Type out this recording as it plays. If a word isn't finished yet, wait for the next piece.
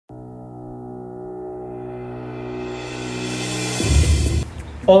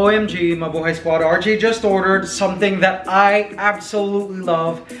OMG, Mabuhay Squad, RJ just ordered something that I absolutely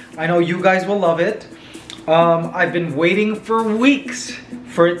love. I know you guys will love it. I've been waiting for weeks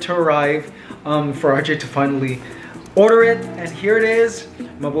for it to arrive, for RJ to finally order it, and here it is.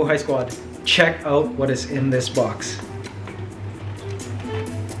 Mabuhay Squad, check out what is in this box.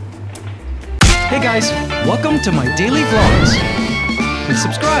 Hey guys, welcome to my daily vlogs. Please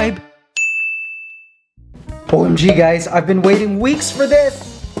subscribe. OMG guys, I've been waiting weeks for this.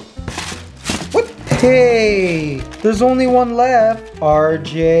 What? Hey, there's only one left.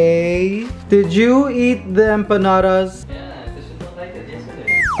 RJ, did you eat the empanadas? Yeah, this was not like it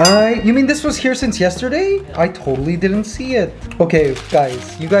yesterday. You mean this was here since yesterday? I totally didn't see it. Okay,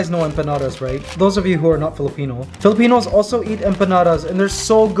 guys, you guys know empanadas, right? Those of you who are not Filipino. Filipinos also eat empanadas and they're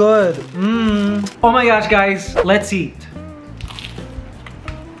so good. Oh my gosh, guys, let's eat.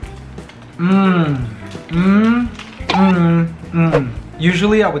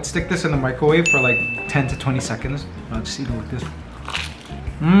 Usually I would stick this in the microwave for like 10 to 20 seconds. I'll just eat it like this.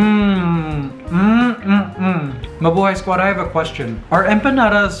 Mabuhay Squad, I have a question. Are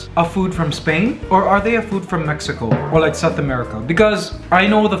empanadas a food from Spain or are they a food from Mexico or like South America? Because I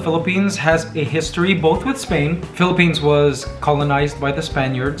know the Philippines has a history both with Spain. Philippines was colonized by the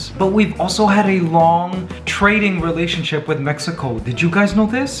Spaniards, but we've also had a long trading relationship with Mexico. Did you guys know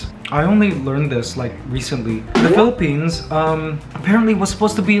this? I only learned this like recently. The Philippines apparently was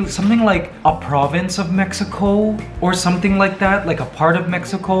supposed to be something like a province of Mexico or something like that, like a part of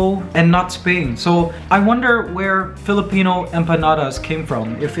Mexico and not Spain. So I wonder where Filipino empanadas came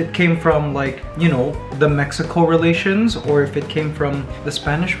from. If it came from like, you know, the Mexico relations or if it came from the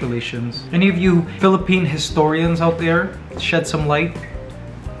Spanish relations. Any of you Philippine historians out there shed some light?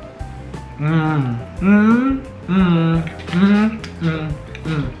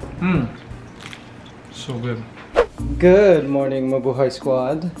 So good. Good morning, Mabuhay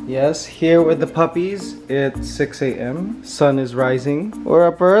Squad. Yes, here with the puppies. It's 6 a.m. Sun is rising. We're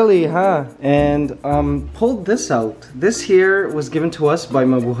up early, huh? And pulled this out. This here was given to us by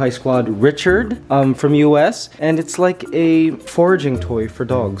Mabuhay Squad Richard from US, and it's like a foraging toy for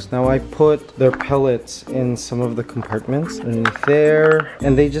dogs. Now I put their pellets in some of the compartments underneath there,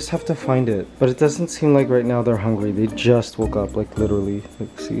 and they just have to find it. But it doesn't seem like right now they're hungry. They just woke up, like literally.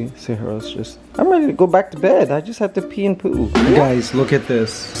 Like, see, Sahara's just. I'm ready to go back to bed. I just had to pee and poo. Guys, look at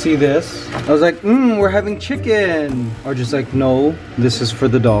this. See this? I was like, we're having chicken. Or just like, no, this is for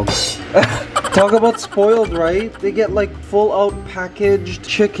the dogs. Talk about spoiled, right? They get like full out packaged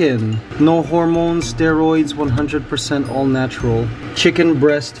chicken. No hormones, steroids, 100% all natural. Chicken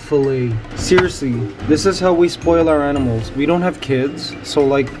breast fillet. Seriously, this is how we spoil our animals. We don't have kids, so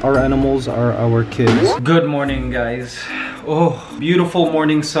like our animals are our kids. Good morning, guys. Oh, beautiful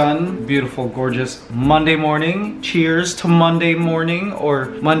morning sun. Beautiful, gorgeous Monday morning. Cheers to Monday morning or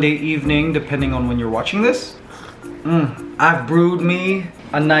Monday evening, depending on when you're watching this. I've brewed me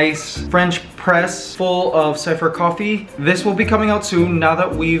a nice French press full of Cypher coffee. This will be coming out soon now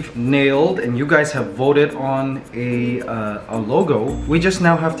that we've nailed and you guys have voted on a logo. We just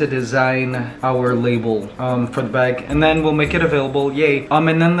now have to design our label for the bag and then we'll make it available, yay.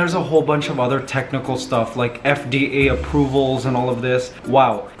 And then there's a whole bunch of other technical stuff like FDA approvals and all of this.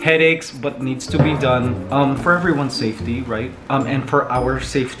 Wow, headaches, but needs to be done for everyone's safety, right? And for our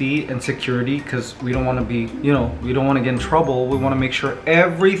safety and security, because we don't want to be, you know, we don't want to get in trouble. We want to make sure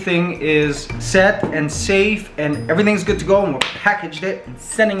everything is set and safe and everything's good to go, and we're packaged it and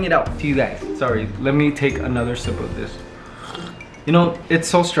sending it out to you guys. Sorry, let me take another sip of this. You know, it's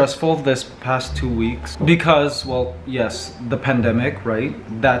so stressful this past 2 weeks because, well, yes, the pandemic, right?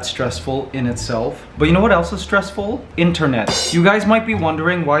 That's stressful in itself. But you know what else is stressful? Internet. You guys might be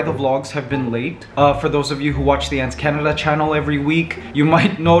wondering why the vlogs have been late. For those of you who watch the ANTSCANADA channel every week, you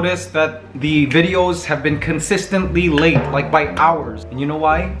might notice that the videos have been consistently late, like by hours. And you know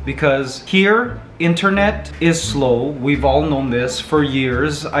why? Because here, internet is slow. We've all known this for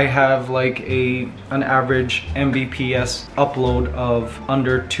years. I have like an average Mbps upload of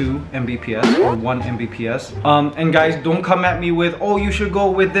under 2 Mbps or 1 Mbps. And guys, don't come at me with, oh, you should go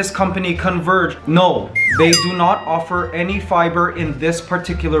with this company, Converge. No, they do not offer any fiber in this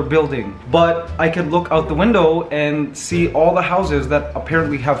particular building. But I could look out the window and see all the houses that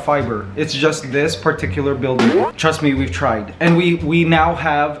apparently have fiber. It's just this particular building. Trust me, we've tried. And we now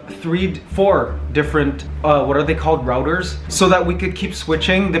have 4 different what are they called, routers, so that we could keep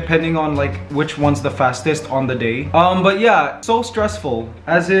switching depending on like which one's the fastest on the day. But yeah, so stressful,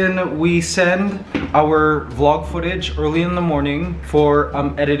 as in we send our vlog footage early in the morning for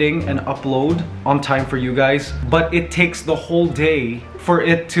editing and upload on time for you guys, but it takes the whole day for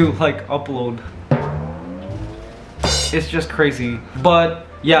it to like upload. It's just crazy. But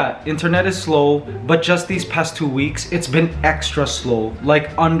Yeah, internet is slow, but just these past 2 weeks, it's been extra slow, like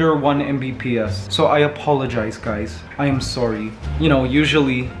under 1 Mbps. So I apologize, guys. I am sorry. You know,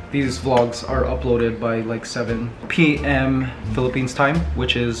 usually these vlogs are uploaded by like 7 p.m. Philippines time,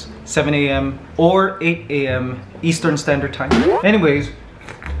 which is 7 a.m. or 8 a.m. Eastern Standard Time. Anyways,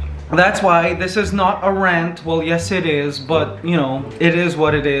 that's why this is not a rant. Well, yes it is, but you know, it is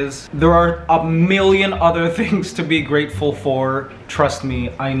what it is. There are a million other things to be grateful for. Trust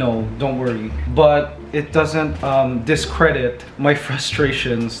me, I know, don't worry. But it doesn't discredit my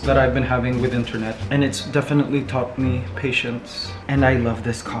frustrations that I've been having with internet. And it's definitely taught me patience. And I love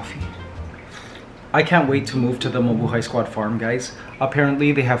this coffee. I can't wait to move to the Mabuhay Squad farm, guys.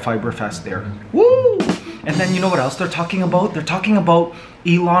 Apparently they have fiber fast there. Woo! And then you know what else they're talking about? They're talking about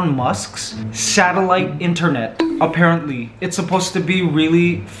Elon Musk's satellite internet. Apparently, it's supposed to be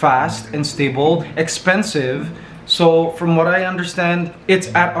really fast and stable, expensive. So from what I understand,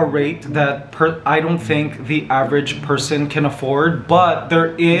 it's at a rate that I don't think the average person can afford. But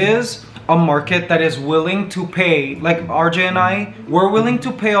there is a market that is willing to pay, like RJ and I, we're willing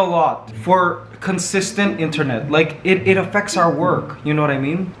to pay a lot for consistent internet. Like it affects our work, you know what I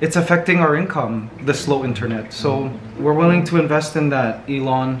mean? It's affecting our income, the slow internet. So we're willing to invest in that.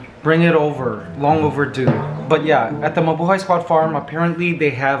 Elon, bring it over, long overdue. But yeah, at the Mabuhay Squad farm, apparently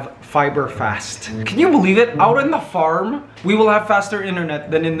they have fiber fast. Can you believe it? Out in the farm, we will have faster internet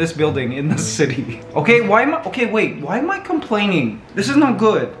than in this building, in the city. Okay, why am I complaining? This is not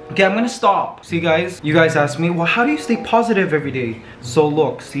good. Okay, I'm gonna stop. See guys, you guys ask me, well, how do you stay positive every day? So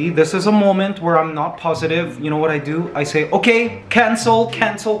look, see, this is a moment where I'm not positive. You know what I do? I say, okay, cancel,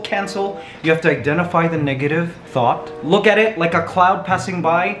 cancel, cancel. You have to identify the negative thought. Look at it like a cloud passing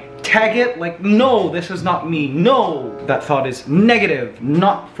by. Tag it like, no, this is not me. No, that thought is negative,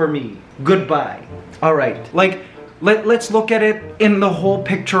 not for me. Goodbye. All right, like, let's look at it in the whole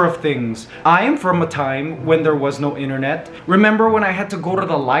picture of things. I am from a time when there was no internet. Remember when I had to go to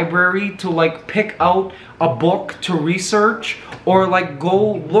the library to like pick out a book to research, or like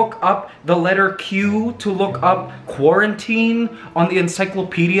go look up the letter Q to look up quarantine on the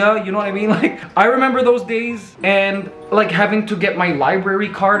encyclopedia, you know what I mean? Like, I remember those days, and like having to get my library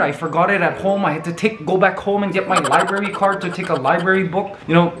card. I forgot it at home. I had to go back home and get my library card to take a library book.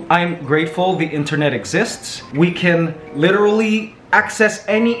 You know, I'm grateful the internet exists. We can literally access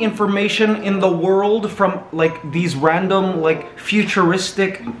any information in the world from like these random like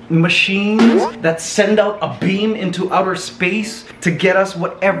futuristic machines that send out a beam into outer space to get us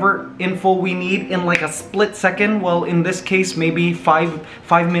whatever info we need in like a split second. Well, in this case, maybe five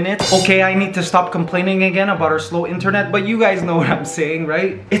minutes. Okay, I need to stop complaining again about our slow internet, but you guys know what I'm saying,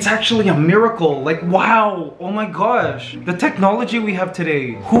 right? It's actually a miracle. Like, wow, oh my gosh, the technology we have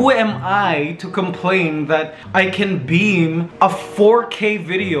today. Who am I to complain that I can beam a 4K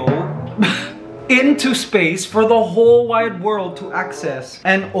video into space for the whole wide world to access,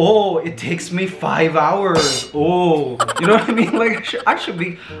 and oh, it takes me 5 hours. Oh, you know what I mean? Like, I should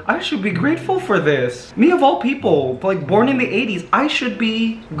be grateful for this. Me of all people, like born in the 80s, I should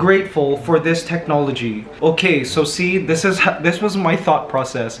be grateful for this technology. Okay, so see, this was my thought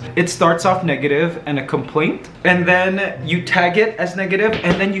process. It starts off negative and a complaint, and then you tag it as negative,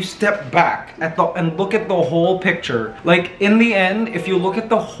 and then you step back and look at the whole picture. Like, in the end, if you look at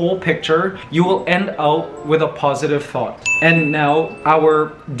the whole picture, you will end out with a positive thought. And now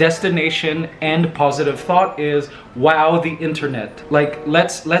our destination and positive thought is, wow, the internet. Like,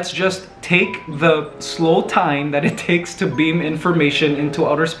 let's just take the slow time that it takes to beam information into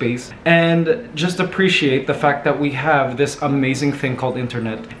outer space and just appreciate the fact that we have this amazing thing called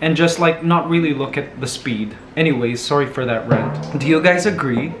internet, and just like not really look at the speed. Anyways, sorry for that rant. Do you guys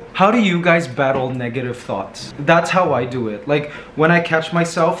agree? How do you guys battle negative thoughts? That's how I do it. Like, when I catch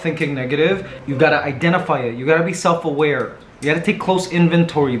myself thinking negative, you gotta identify it. You gotta be self-aware. You gotta take close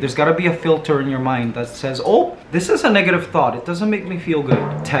inventory. There's gotta be a filter in your mind that says, oh, this is a negative thought. It doesn't make me feel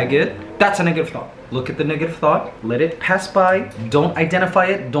good. Tag it. That's a negative thought. Look at the negative thought. Let it pass by. Don't identify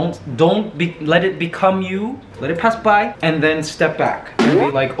it. Let it become you. Let it pass by, and then step back and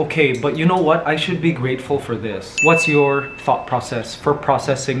be like, okay, but you know what? I should be grateful for this. What's your thought process for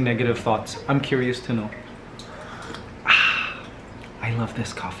processing negative thoughts? I'm curious to know. I love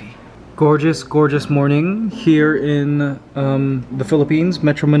this coffee. Gorgeous, gorgeous morning here in the Philippines,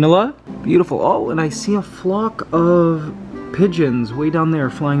 Metro Manila. Beautiful. Oh, and I see a flock of pigeons way down there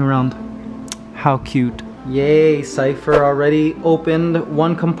flying around. How cute. Yay, Cypher already opened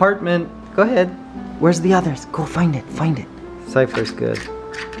one compartment. Go ahead. Where's the others? Go find it, find it. Cypher's good.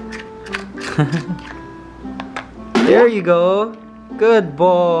 There you go. Good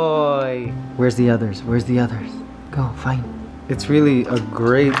boy. Where's the others? Where's the others? Go, find. It's really a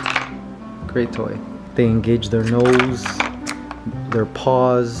great toy. They engage their nose, their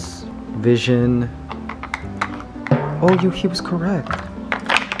paws, vision. Oh, he was correct.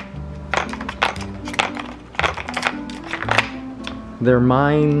 Their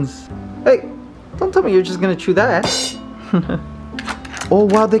minds. Hey, don't tell me you're just gonna chew that. Oh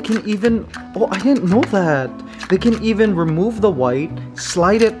wow, they can even, oh, I didn't know that. They can even remove the white,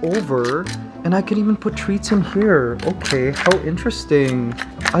 slide it over, and I can even put treats in here. Okay, how interesting.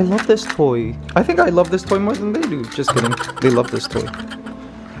 I love this toy. I think I love this toy more than they do. Just kidding. They love this toy.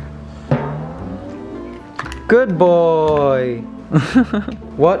 Good boy.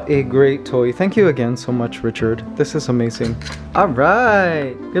 What a great toy. Thank you again so much, Richard. This is amazing. All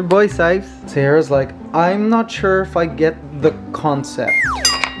right. Good boy, Sipes. Sahara's like, I'm not sure if I get the concept.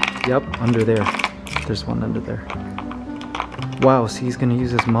 Yep, under there. There's one under there. Wow, see, he's gonna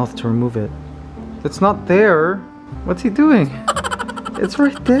use his mouth to remove it. It's not there. What's he doing? It's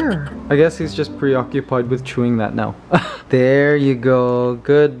right there. I guess he's just preoccupied with chewing that now. There you go.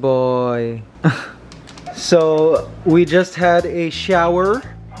 Good boy. So we just had a shower,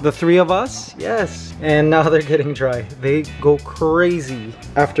 the three of us, yes, and now they're getting dry. They go crazy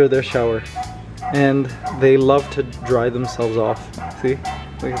after their shower, and they love to dry themselves off. See,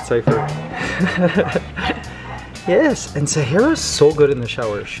 look at Cypher. Yes, and Sahara's so good in the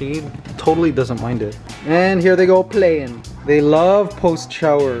shower. She totally doesn't mind it. And here they go playing. They love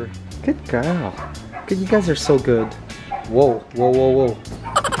post-shower. Good girl. Good, you guys are so good. Whoa, whoa, whoa, whoa.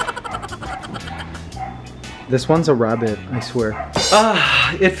 This one's a rabbit, I swear.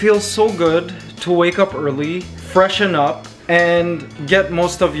 It feels so good to wake up early, freshen up, and get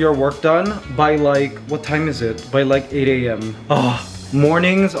most of your work done by like, what time is it? By like 8 a.m.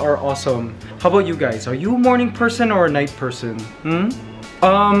 Mornings are awesome. How about you guys? Are you a morning person or a night person?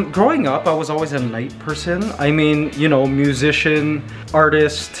 Growing up, I was always a night person. I mean, you know, musician,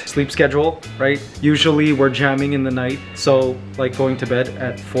 artist, sleep schedule, right? Usually we're jamming in the night, so like going to bed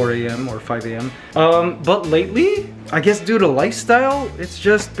at 4 a.m. or 5 a.m. But lately, I guess due to lifestyle, it's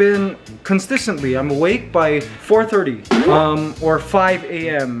just been consistently. I'm awake by 4:30 or 5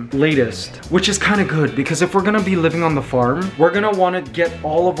 a.m. latest, which is kind of good because if we're gonna be living on the farm, we're gonna want to get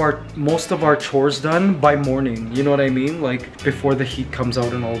most of our chores done by morning. You know what I mean? Like before the heat comes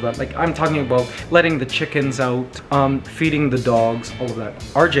out and all of that. Like I'm talking about letting the chickens out, feeding the dogs, all of that.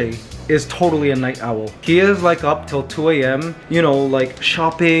 RJ is totally a night owl. He is like up till 2 a.m. you know, like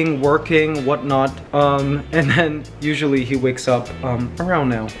shopping, working, whatnot, and then usually he wakes up around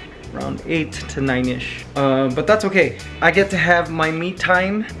now, around 8 to 9-ish, but that's okay. I get to have my me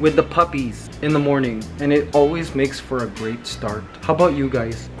time with the puppies in the morning, and it always makes for a great start. How about you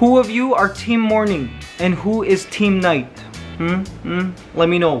guys? Who of you are team morning and who is team night? Let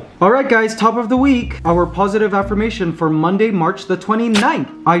me know. Alright guys, top of the week. Our positive affirmation for Monday, March the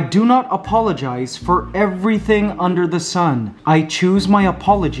 29th. I do not apologize for everything under the sun. I choose my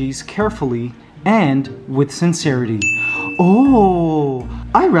apologies carefully and with sincerity. Oh,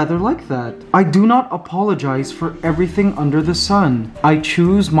 I rather like that. I do not apologize for everything under the sun. I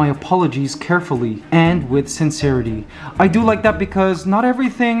choose my apologies carefully and with sincerity. I do like that because not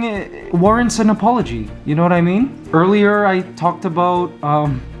everything warrants an apology. You know what I mean? Earlier I talked about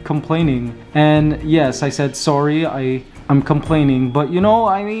complaining, and yes, I said sorry, I'm complaining, but you know,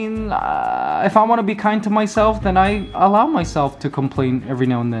 I mean, if I want to be kind to myself, then I allow myself to complain every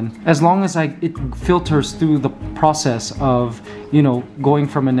now and then, as long as it filters through the process of, you know, going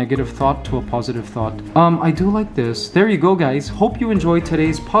from a negative thought to a positive thought. I do like this. There you go, guys. Hope you enjoyed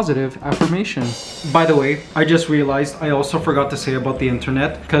today's positive affirmation. By the way, I just realized I also forgot to say about the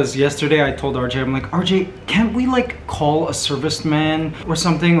internet, because yesterday I told RJ, I'm like, RJ, can't we like call a serviceman or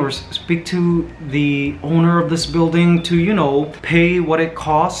something, or speak to the owner of this building to, you know, pay what it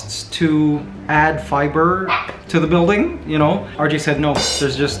costs to add fiber to the building, you know? RJ said no,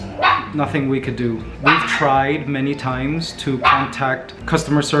 there's just nothing we could do. We've tried many times to contact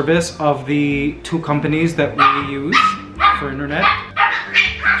customer service of the two companies that we use for internet.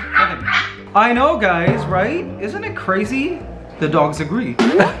 I know, guys, right? Isn't it crazy? The dogs agree.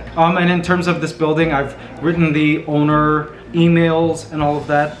 And in terms of this building, I've written the owner emails and all of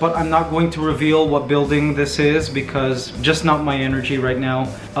that, but I'm not going to reveal what building this is because just not my energy right now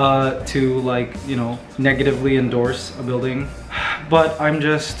to, like, you know, negatively endorse a building. But I'm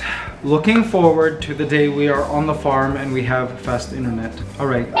just looking forward to the day we are on the farm and we have fast internet. All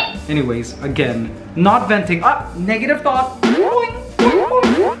right, anyways, again, not venting. Negative thought.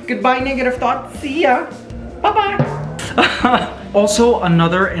 Goodbye, negative thought. See ya. Bye-bye. Also,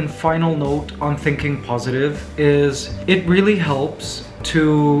 another and final note on thinking positive is it really helps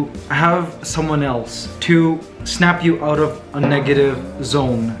to have someone else to snap you out of a negative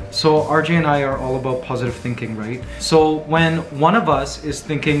zone. So RJ and I are all about positive thinking, right? So when one of us is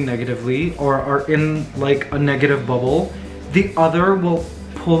thinking negatively or are in like a negative bubble, the other will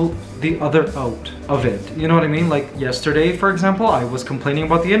pull the other out of it. You know what I mean? Like yesterday, for example, I was complaining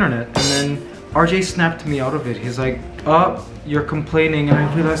about the internet and then RJ snapped me out of it. He's like, you're complaining, and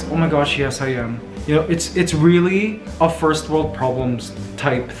I realized, oh my gosh, yes I am. You know, it's really a first world problems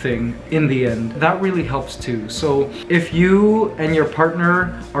type thing in the end. That really helps too. So if you and your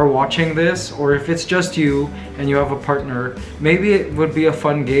partner are watching this, or if it's just you and you have a partner, maybe it would be a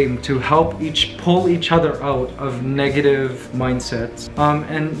fun game to help pull each other out of negative mindsets.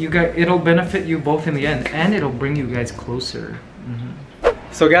 And you guys, it'll benefit you both in the end, and it'll bring you guys closer.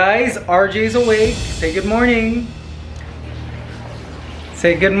 So guys, RJ's awake. Say good morning.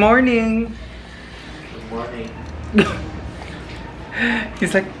 Say good morning. Morning.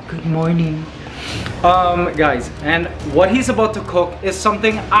 He's like, good morning. Guys, and what he's about to cook is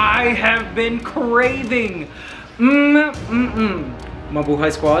something I have been craving.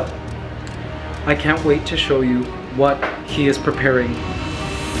 Mabuhay squad, I can't wait to show you what he is preparing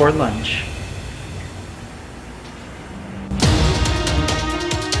for lunch.